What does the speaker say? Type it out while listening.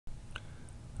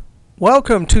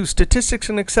Welcome to Statistics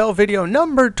in Excel video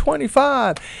number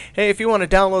 25. Hey, if you want to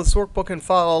download this workbook and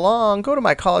follow along, go to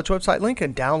my college website link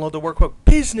and download the workbook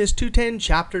Business 210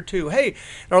 Chapter 2. Hey,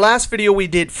 in our last video we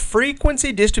did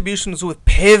frequency distributions with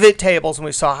pivot tables and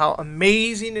we saw how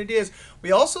amazing it is.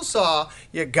 We also saw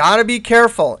you got to be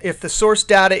careful. If the source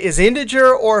data is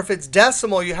integer or if it's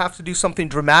decimal, you have to do something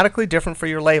dramatically different for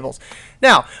your labels.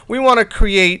 Now, we want to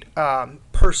create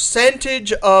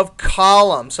percentage of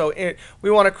column. So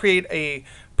we want to create a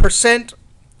percent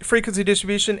frequency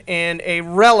distribution and a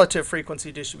relative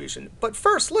frequency distribution. But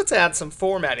first, let's add some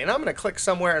formatting. I'm going to click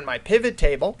somewhere in my pivot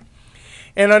table.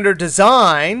 And under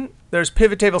Design, there's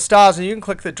Pivot Table Styles. And you can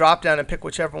click the drop down and pick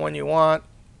whichever one you want.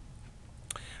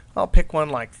 I'll pick one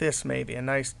like this maybe, a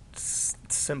nice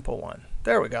simple one.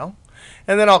 There we go.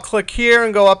 And then I'll click here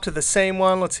and go up to the same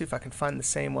one. Let's see if I can find the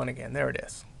same one again. There it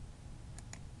is.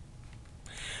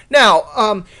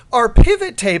 Now, our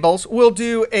pivot tables will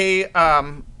do a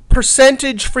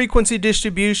percentage frequency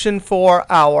distribution for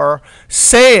our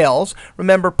sales.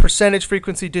 Remember, percentage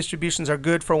frequency distributions are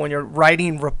good for when you're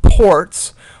writing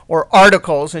reports or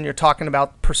articles and you're talking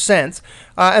about percents.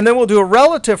 And then we'll do a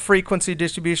relative frequency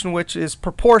distribution, which is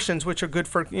proportions, which are good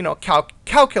for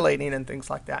calculating and things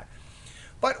like that.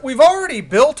 But we've already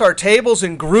built our tables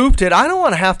and grouped it. I don't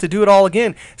want to have to do it all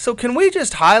again. So can we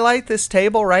just highlight this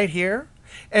table right here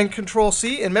and Control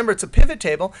C? And remember, it's a pivot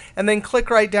table. And then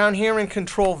click right down here and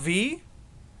Control V.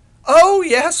 Oh,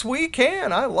 yes, we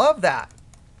can. I love that.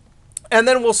 And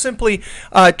then we'll simply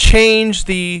change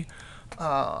the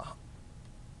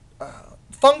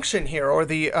function here, or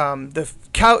the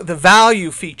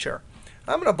value feature.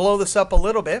 I'm going to blow this up a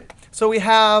little bit. So we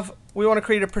want to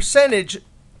create a percentage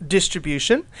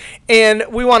distribution, and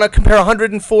we want to compare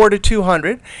 104 to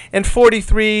 200 and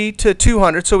 43 to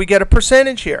 200, so we get a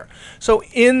percentage here. So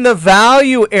in the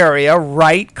value area,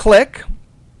 right click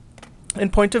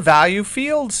and point to value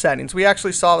field settings. We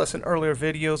actually saw this in earlier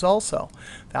videos also,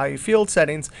 value field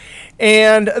settings.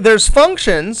 And there's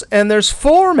functions and there's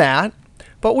format,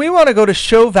 but we want to go to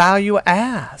show value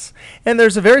as. And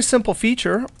there's a very simple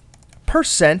feature,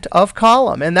 percent of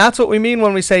column. And that's what we mean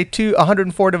when we say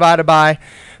 104 divided by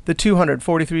the 200,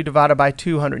 43 divided by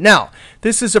 200. Now,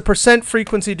 this is a percent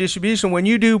frequency distribution. When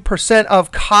you do percent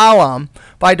of column,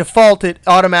 by default, it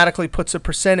automatically puts a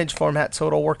percentage format, so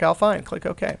it'll work out fine. Click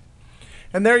OK.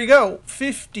 And there you go.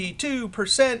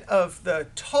 52% of the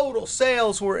total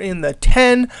sales were in the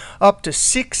 $10 up to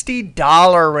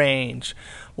 $60 range.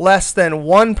 Less than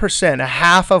 1%, a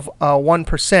half of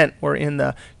 1% were in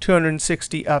the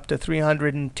 $260 up to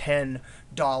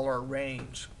 $310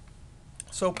 range.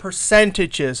 So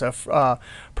percentages of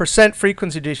percent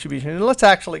frequency distribution. And let's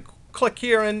actually click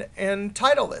here and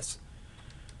title this.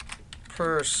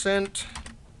 Percent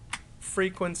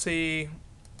frequency.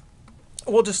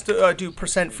 We'll just do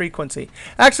percent frequency.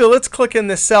 Actually, let's click in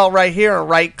this cell right here and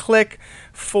right click,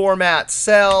 format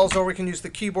cells, or we can use the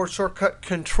keyboard shortcut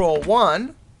Control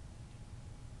 1.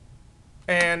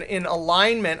 And in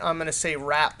alignment, I'm going to say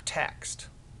wrap text.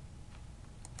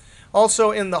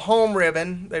 Also in the home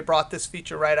ribbon, they brought this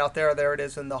feature right out there. There it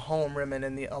is in the home ribbon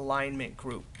in the alignment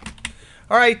group.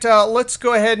 All right, let's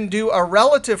go ahead and do a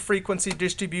relative frequency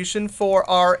distribution for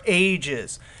our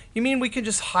ages. You mean we can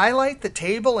just highlight the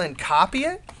table and copy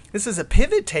it? This is a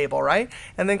pivot table, right?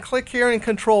 And then click here and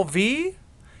Control V.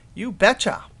 You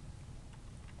betcha.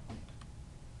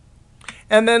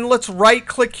 And then let's right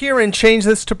click here and change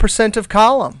this to percent of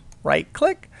column. Right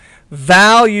click,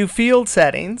 value field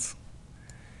settings.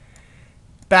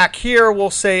 Back here we'll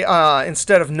say,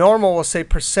 instead of normal, we'll say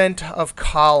percent of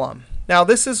column. Now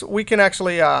this is, we can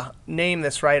actually name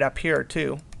this right up here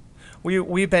too.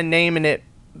 We've been naming it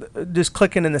just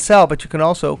clicking in the cell, but you can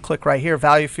also click right here.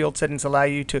 Value field settings allow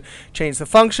you to change the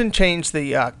function, change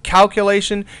the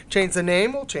calculation, change the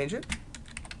name. We'll change it.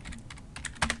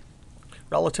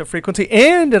 Relative frequency,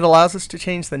 and it allows us to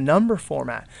change the number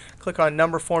format. Click on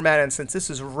number format, and since this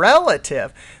is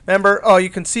relative, remember, you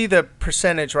can see the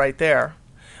percentage right there.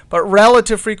 But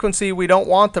relative frequency, we don't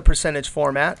want the percentage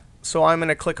format, so I'm going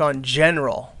to click on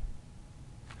General.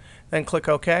 Then click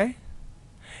OK,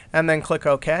 and then click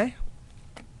OK.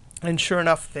 And sure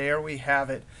enough, there we have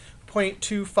it.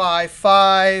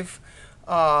 0.255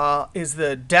 is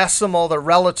the decimal, the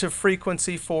relative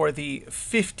frequency for the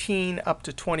 15 up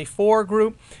to 24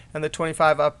 group, and the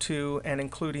 25 up to and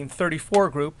including 34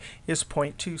 group is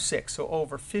 0.26. So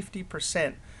over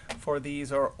 50% for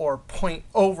these, or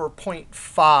over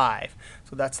 0.5.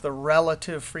 So that's the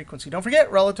relative frequency. Don't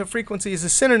forget, relative frequency is a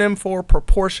synonym for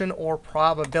proportion or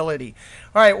probability.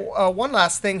 All right, one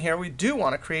last thing here. We do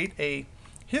want to create a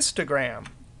histogram.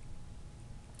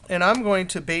 and I'm going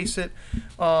to base it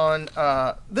on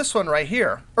this one right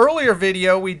here. Earlier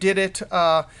video, we did it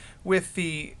with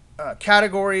the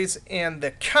categories and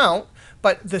the count,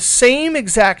 but the same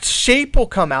exact shape will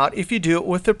come out if you do it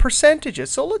with the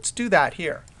percentages. So let's do that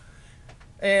here.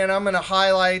 And I'm going to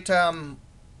highlight,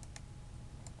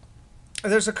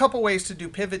 there's a couple ways to do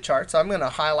pivot charts. I'm going to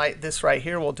highlight this right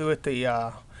here. We'll do it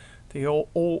the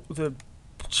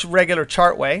regular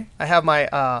chart way. I have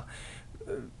my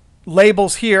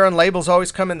labels here, and labels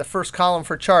always come in the first column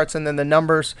for charts, and then the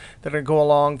numbers that are going to go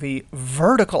along the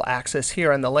vertical axis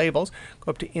here in the labels.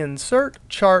 Go up to Insert,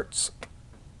 Charts,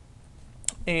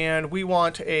 and we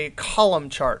want a column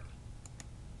chart.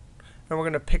 And we're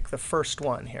going to pick the first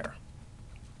one here.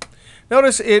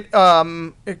 Notice it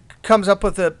comes up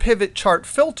with a pivot chart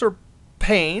filter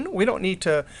pane. We don't need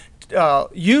to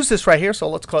use this right here, so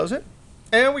let's close it.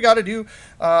 And we got to do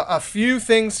a few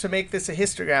things to make this a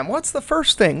histogram. What's the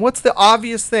first thing? What's the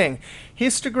obvious thing?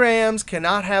 Histograms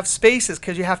cannot have spaces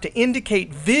because you have to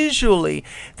indicate visually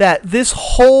that this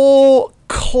whole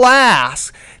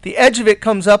class, the edge of it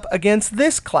comes up against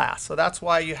this class. So that's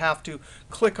why you have to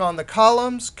click on the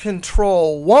columns,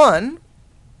 Control 1.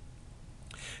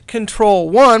 Control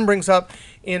 1 brings up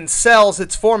in cells,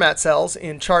 it's format cells.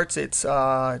 In charts, it's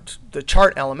the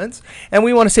chart elements. And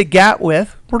we want to say gap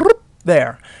width.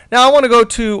 There. Now I want to go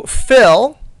to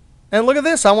Fill, and look at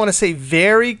this. I want to say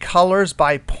Vary Colors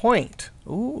by Point.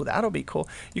 Ooh, that'll be cool.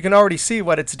 You can already see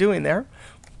what it's doing there.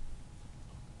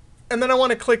 And then I want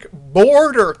to click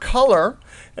Border Color,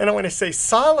 and I want to say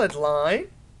Solid Line,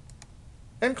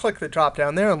 and click the drop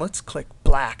down there, and let's click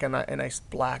black, and a nice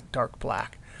black, dark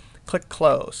black. Click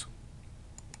Close.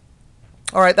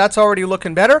 All right, that's already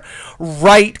looking better.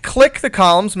 Right-click the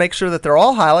columns, make sure that they're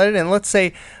all highlighted, and let's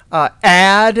say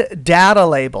Add Data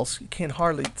Labels. You can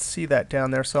hardly see that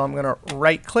down there, so I'm going to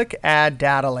right-click, Add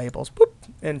Data Labels. Boop.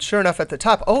 And sure enough, at the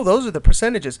top, oh, those are the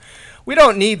percentages. We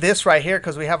don't need this right here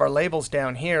because we have our labels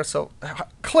down here. So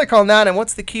click on that, and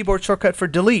what's the keyboard shortcut for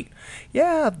delete?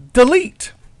 Yeah,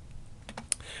 delete.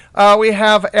 We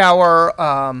have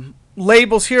our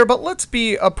labels here, but let's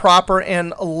be proper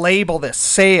and label this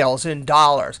sales in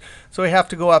dollars. So we have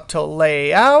to go up to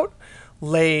Layout,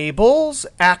 Labels,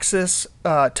 Axis,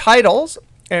 Titles,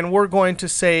 and we're going to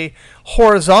say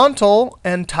Horizontal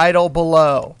and Title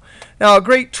below. Now a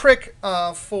great trick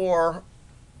for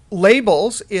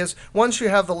labels is once you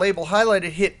have the label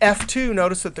highlighted, hit F2.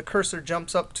 Notice that the cursor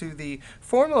jumps up to the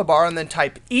formula bar, and then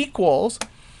type equals.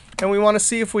 And we want to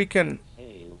see if we can.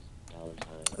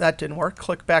 That didn't work.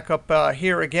 Click back up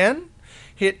here again.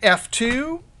 Hit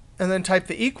F2, and then type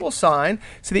the equal sign.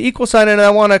 So the equal sign, and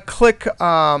I want to click.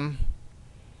 Oh,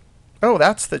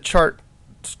 that's the chart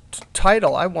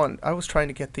title. I was trying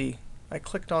to get the. I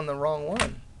clicked on the wrong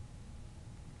one.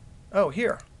 Oh,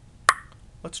 here.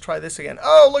 Let's try this again.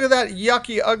 Oh, look at that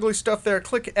yucky, ugly stuff there.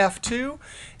 Click F2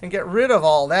 and get rid of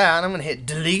all that. I'm going to hit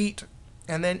Delete.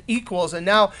 And then equals. And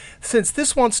now, since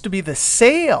this wants to be the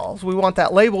sales, we want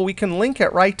that label, we can link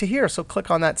it right to here. So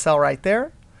click on that cell right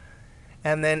there,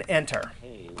 and then enter.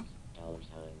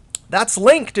 That's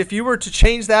linked. If you were to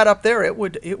change that up there, it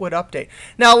would update.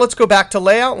 Now let's go back to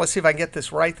layout. Let's see if I can get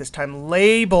this right this time.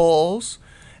 Labels,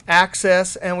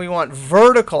 access, and we want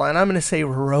vertical. And I'm going to say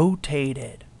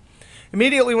rotated.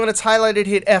 Immediately when it's highlighted,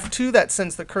 hit F2. That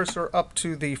sends the cursor up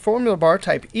to the formula bar.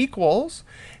 Type equals.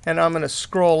 And I'm going to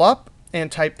scroll up and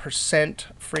type percent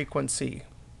frequency.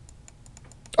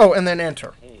 Oh, and then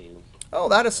enter. Oh,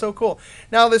 that is so cool.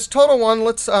 Now this total one,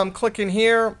 let's click in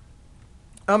here.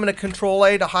 I'm going to Control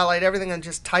A to highlight everything and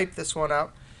just type this one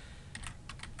out.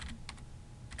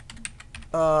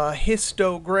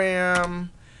 Histogram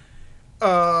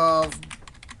of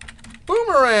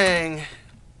boomerang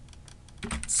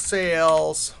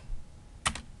sales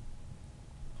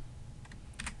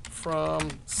from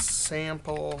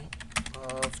sample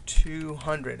of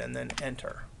 200, and then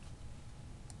enter.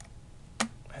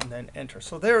 And then enter.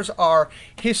 So there's our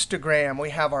histogram.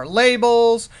 We have our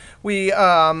labels. We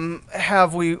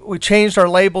changed our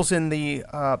labels in the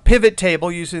pivot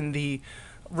table using the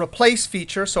replace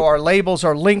feature. So our labels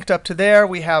are linked up to there.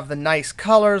 We have the nice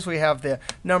colors. We have the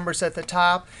numbers at the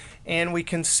top. And we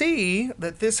can see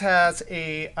that this has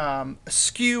a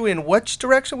skew in which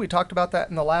direction? We talked about that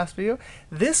in the last video.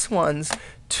 This one's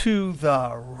to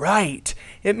the right.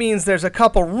 It means there's a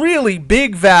couple really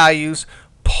big values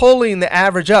pulling the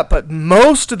average up, but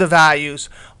most of the values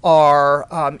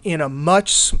are in a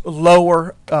much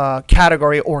lower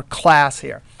category or class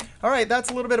here. All right, that's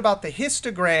a little bit about the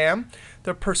histogram,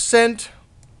 the percent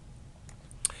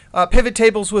Pivot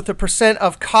tables with the percent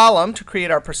of column to create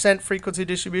our percent frequency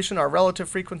distribution, our relative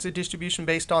frequency distribution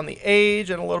based on the age,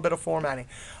 and a little bit of formatting.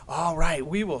 All right,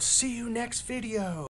 we will see you next video.